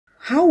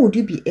How would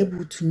you be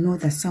able to know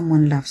that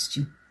someone loves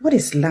you? What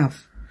is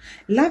love?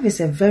 Love is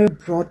a very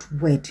broad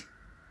word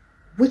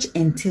which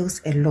entails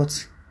a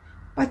lot,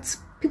 but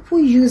people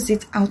use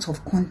it out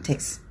of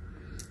context.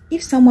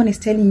 If someone is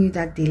telling you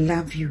that they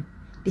love you,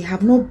 they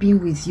have not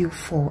been with you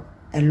for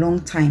a long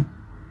time,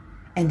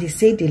 and they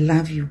say they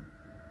love you,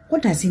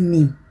 what does it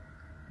mean?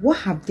 What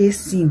have they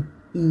seen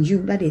in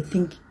you that they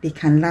think they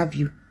can love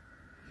you?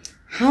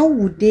 How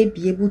would they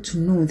be able to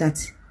know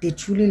that they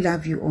truly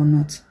love you or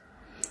not?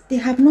 They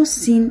have not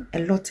seen a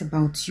lot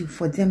about you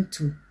for them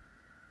to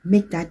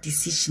make that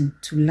decision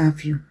to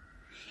love you.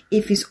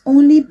 If it's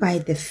only by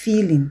the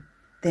feeling,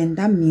 then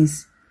that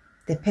means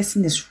the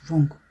person is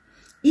wrong.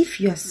 If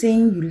you are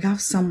saying you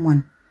love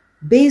someone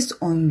based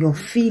on your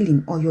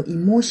feeling or your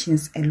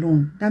emotions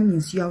alone, that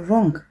means you are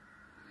wrong.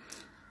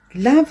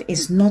 Love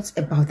is not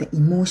about the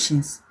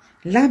emotions.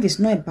 Love is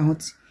not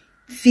about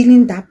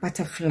feeling that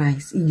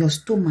butterflies in your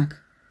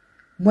stomach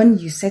when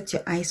you set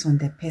your eyes on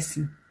the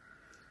person.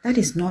 That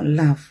is not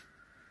love.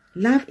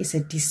 Love is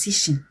a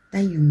decision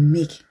that you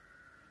make.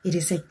 It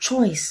is a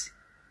choice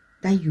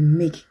that you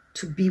make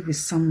to be with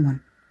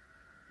someone.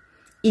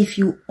 If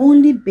you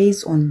only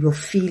base on your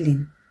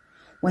feeling,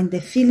 when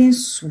the feeling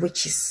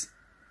switches,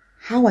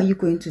 how are you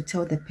going to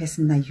tell the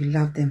person that you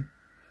love them?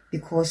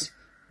 Because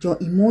your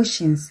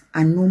emotions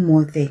are no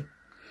more there.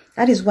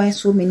 That is why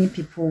so many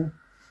people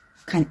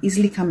can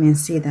easily come and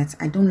say that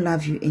I don't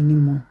love you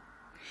anymore,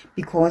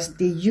 because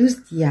they use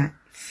their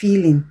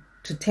feeling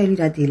to tell you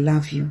that they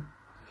love you.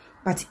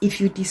 But if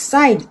you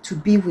decide to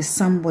be with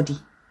somebody,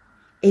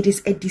 it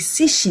is a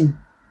decision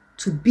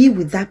to be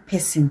with that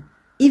person,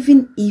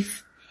 even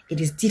if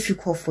it is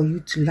difficult for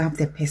you to love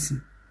the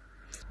person.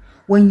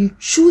 When you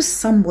choose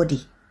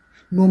somebody,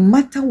 no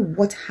matter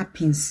what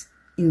happens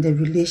in the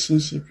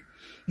relationship,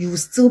 you will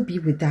still be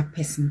with that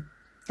person.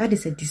 That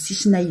is a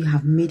decision that you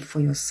have made for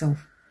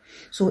yourself.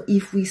 So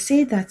if we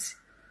say that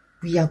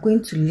we are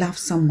going to love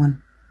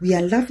someone, we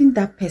are loving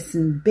that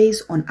person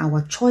based on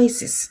our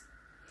choices.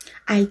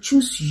 I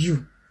choose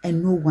you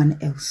and no one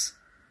else.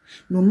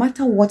 No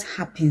matter what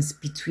happens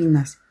between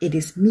us, it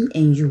is me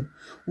and you.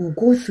 We'll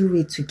go through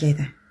it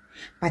together.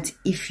 But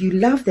if you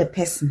love the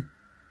person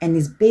and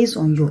it's based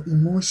on your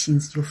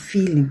emotions, your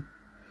feeling,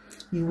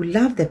 you will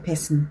love the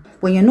person.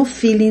 When you're not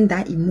feeling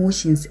that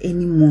emotions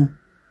anymore,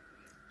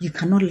 you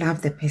cannot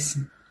love the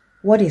person.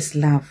 What is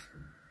love?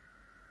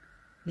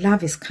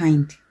 Love is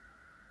kind.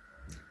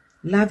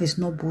 Love is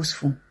not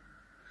boastful.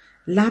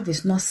 Love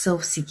is not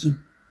self-seeking.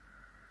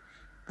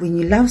 When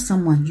you love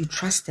someone, you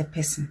trust the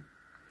person.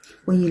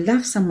 When you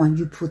love someone,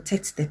 you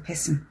protect the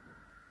person.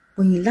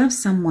 When you love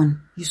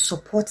someone, you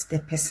support the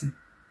person.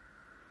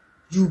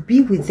 You be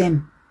with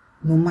them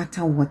no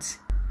matter what.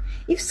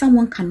 If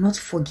someone cannot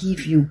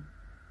forgive you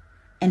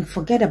and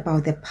forget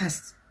about the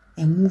past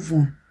and move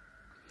on,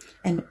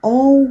 and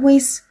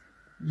always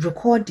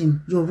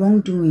recording your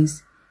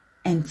wrongdoings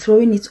and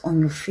throwing it on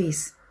your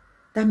face,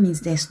 that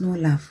means there's no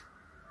love.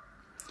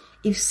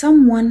 If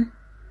someone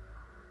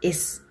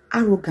is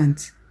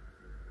arrogant,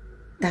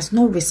 does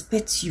not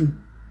respect you,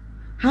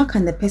 how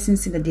can the person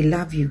say that they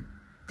love you?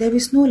 There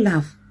is no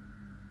love.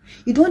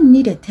 You don't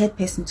need a third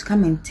person to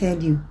come and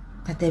tell you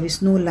that there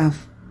is no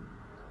love.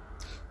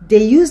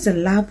 They use the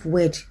love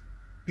word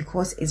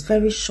because it's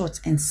very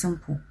short and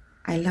simple.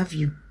 I love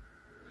you.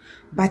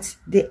 But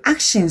the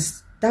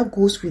actions that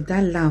goes with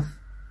that love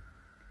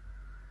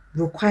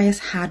requires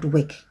hard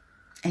work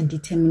and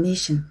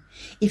determination.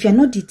 If you're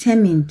not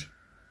determined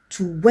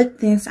to work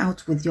things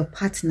out with your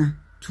partner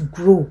to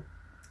grow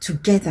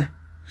together,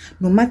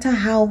 no matter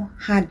how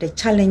hard the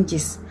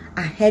challenges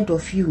ahead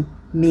of you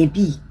may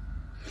be,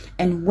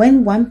 and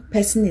when one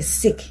person is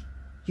sick,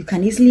 you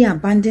can easily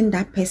abandon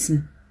that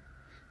person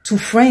to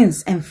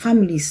friends and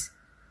families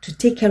to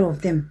take care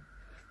of them.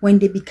 When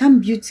they become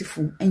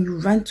beautiful and you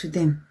run to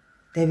them,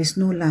 there is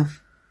no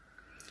love.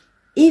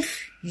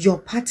 If your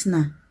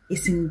partner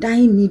is in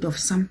dire need of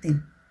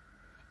something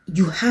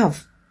you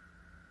have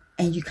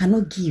and you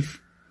cannot give,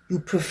 you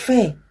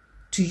prefer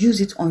to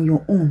use it on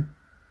your own,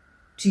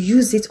 to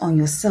use it on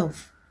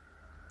yourself.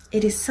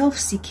 It is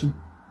self-seeking.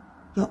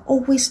 You're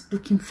always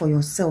looking for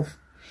yourself.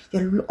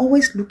 You're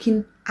always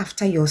looking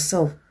after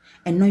yourself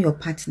and not your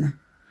partner.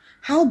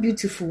 How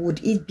beautiful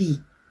would it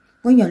be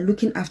when you're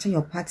looking after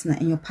your partner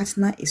and your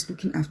partner is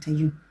looking after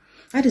you?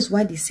 That is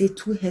why they say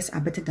 2 heads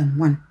are better than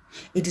one.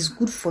 It is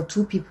good for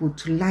 2 people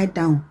to lie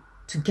down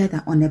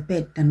together on a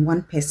bed than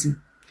one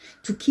person,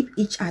 to keep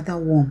each other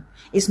warm.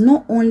 It's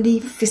not only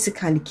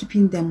physically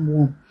keeping them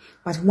warm,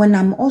 but when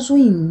I'm also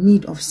in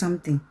need of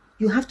something,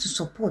 you have to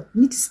support.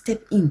 You need to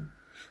step in.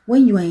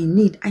 When you are in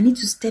need, I need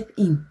to step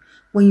in.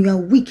 When you are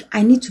weak,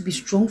 I need to be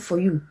strong for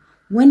you.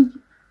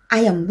 When I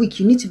am weak,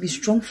 you need to be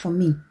strong for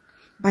me.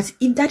 But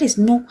if that is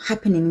not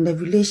happening in the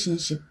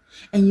relationship,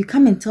 and you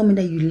come and tell me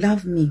that you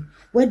love me,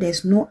 where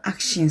there's no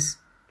actions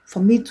for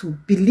me to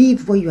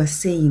believe what you are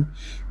saying,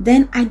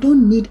 then I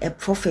don't need a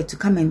prophet to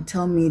come and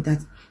tell me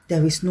that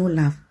there is no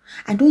love.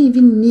 I don't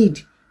even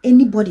need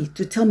anybody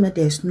to tell me that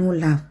there is no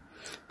love.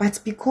 But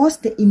because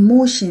the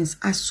emotions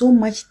are so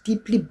much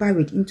deeply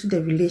buried into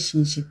the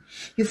relationship,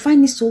 you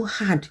find it so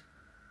hard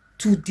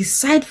to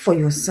decide for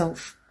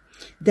yourself.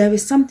 There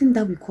is something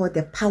that we call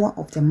the power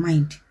of the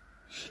mind.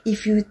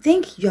 If you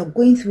think you are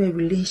going through a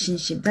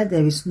relationship that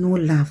there is no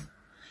love,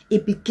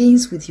 it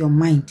begins with your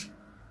mind.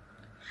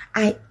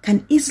 I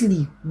can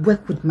easily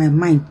work with my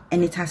mind,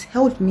 and it has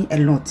helped me a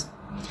lot.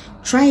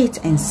 Try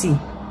it and see.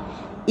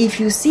 If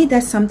you see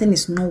that something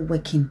is not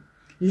working,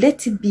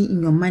 let it be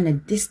in your mind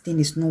that this thing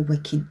is not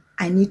working.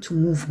 I need to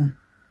move on.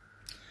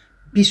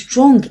 Be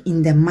strong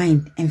in the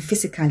mind, and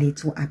physically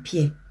it will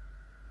appear.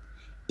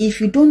 If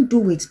you don't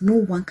do it, no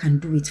one can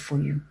do it for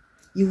you.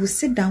 You will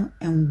sit down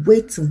and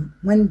wait till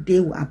when they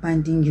will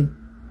abandon you.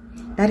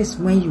 That is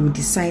when you will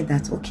decide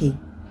that, okay,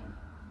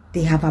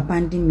 they have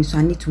abandoned me, so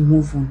I need to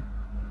move on.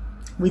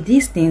 With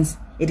these things,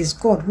 it is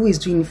God who is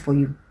doing it for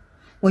you.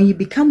 When you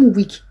become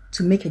weak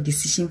to make a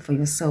decision for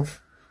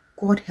yourself,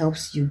 God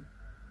helps you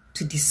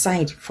to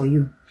decide for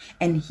you.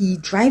 And He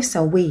drives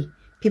away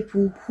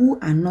people who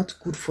are not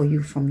good for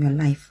you from your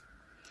life.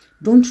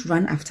 Don't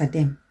run after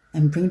them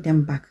and bring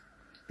them back,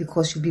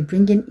 because you'll be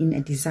bringing in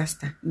a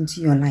disaster into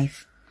your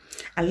life.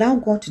 Allow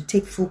God to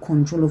take full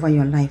control over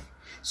your life.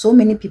 So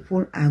many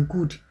people are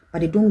good,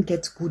 but they don't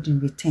get good in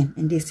return.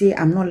 And they say,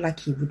 I'm not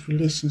lucky with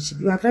relationship.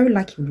 You are very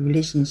lucky with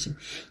relationship.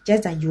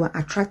 Just that you are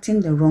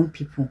attracting the wrong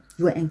people.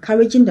 You are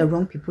encouraging the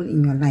wrong people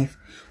in your life.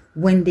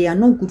 When they are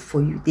not good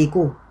for you, they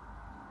go.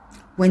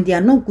 When they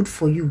are not good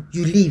for you,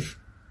 you leave.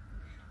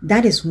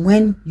 That is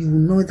when you will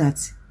know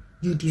that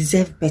you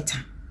deserve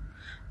better.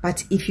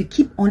 But if you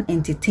keep on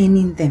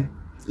entertaining them,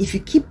 if you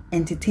keep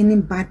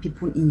entertaining bad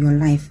people in your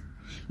life,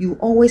 you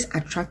always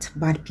attract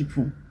bad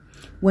people.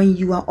 When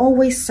you are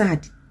always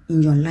sad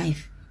in your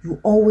life, you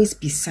always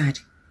be sad.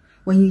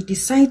 When you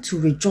decide to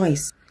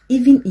rejoice,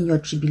 even in your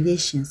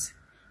tribulations,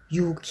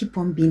 you will keep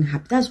on being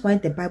happy. That's why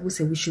the Bible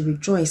says we should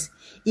rejoice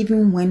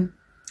even when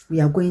we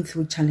are going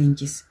through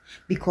challenges,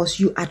 because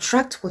you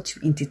attract what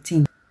you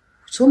entertain.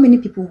 So many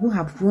people who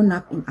have grown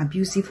up in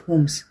abusive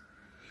homes,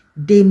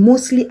 they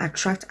mostly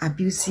attract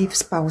abusive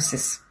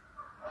spouses.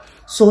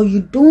 So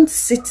you don't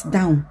sit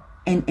down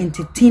and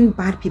entertain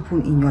bad people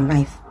in your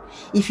life.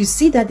 If you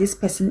see that this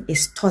person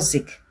is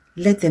toxic,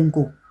 let them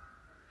go.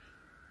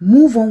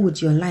 Move on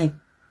with your life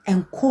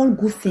and call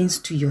good things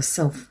to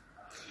yourself.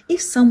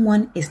 If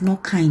someone is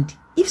not kind,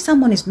 if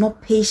someone is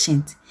not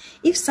patient,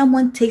 if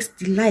someone takes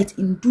delight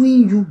in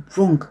doing you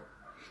wrong,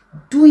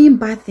 doing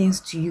bad things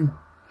to you,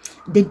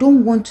 they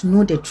don't want to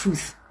know the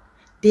truth.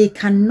 They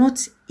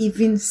cannot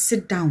even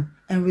sit down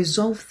and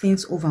resolve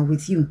things over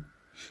with you.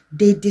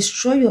 They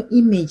destroy your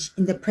image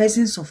in the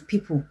presence of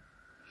people.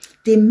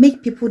 They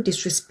make people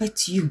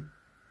disrespect you.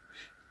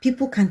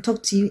 People can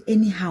talk to you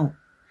anyhow.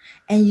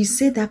 And you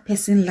say that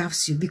person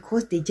loves you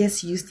because they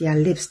just use their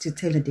lips to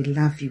tell you they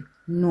love you.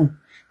 No,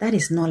 that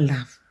is not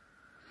love.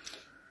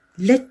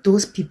 Let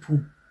those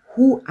people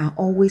who are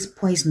always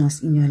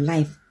poisonous in your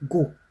life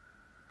go.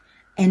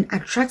 And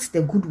attract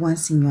the good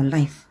ones in your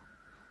life.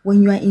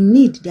 When you are in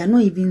need, they are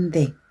not even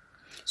there.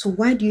 So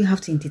why do you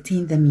have to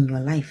entertain them in your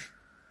life?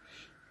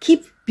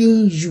 Keep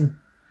being you.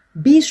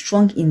 Be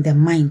strong in the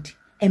mind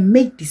and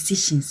make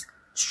decisions,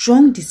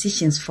 strong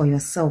decisions for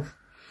yourself.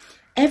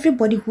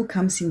 Everybody who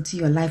comes into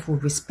your life will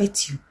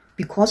respect you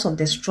because of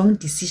the strong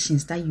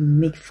decisions that you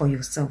make for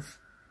yourself.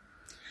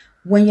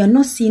 When you're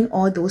not seeing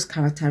all those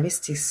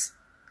characteristics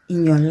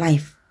in your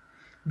life,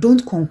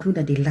 don't conclude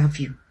that they love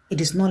you.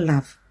 It is not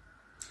love.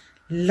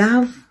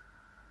 Love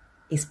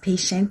is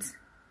patient,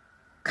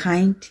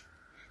 kind,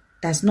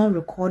 does not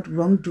record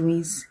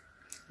wrongdoings.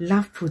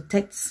 Love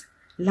protects.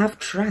 Love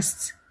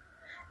trusts.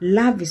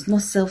 Love is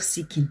not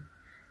self-seeking.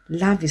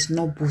 Love is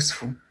not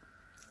boastful.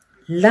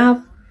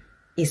 Love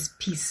is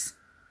peace.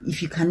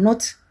 If you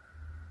cannot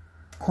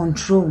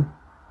control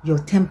your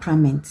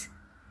temperament,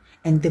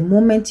 and the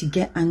moment you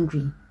get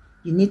angry,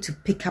 you need to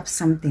pick up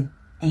something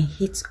and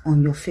hit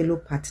on your fellow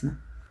partner,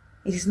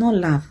 it is not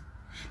love,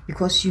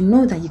 because you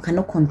know that you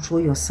cannot control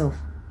yourself.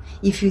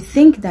 If you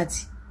think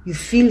that you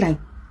feel like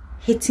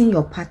hitting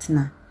your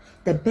partner,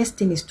 the best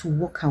thing is to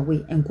walk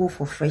away and go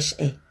for fresh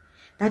air.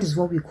 That is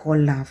what we call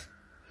love.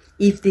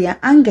 If they are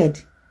angered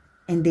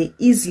and they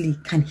easily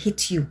can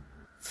hit you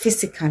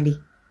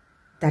physically,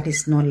 that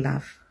is not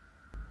love.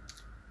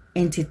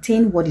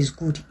 Entertain what is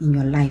good in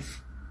your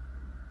life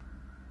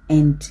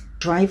and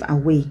drive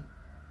away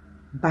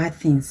bad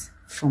things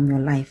from your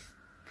life.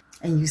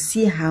 And you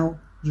see how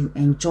you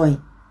enjoy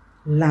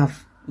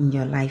love in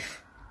your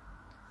life.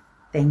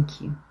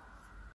 Thank you.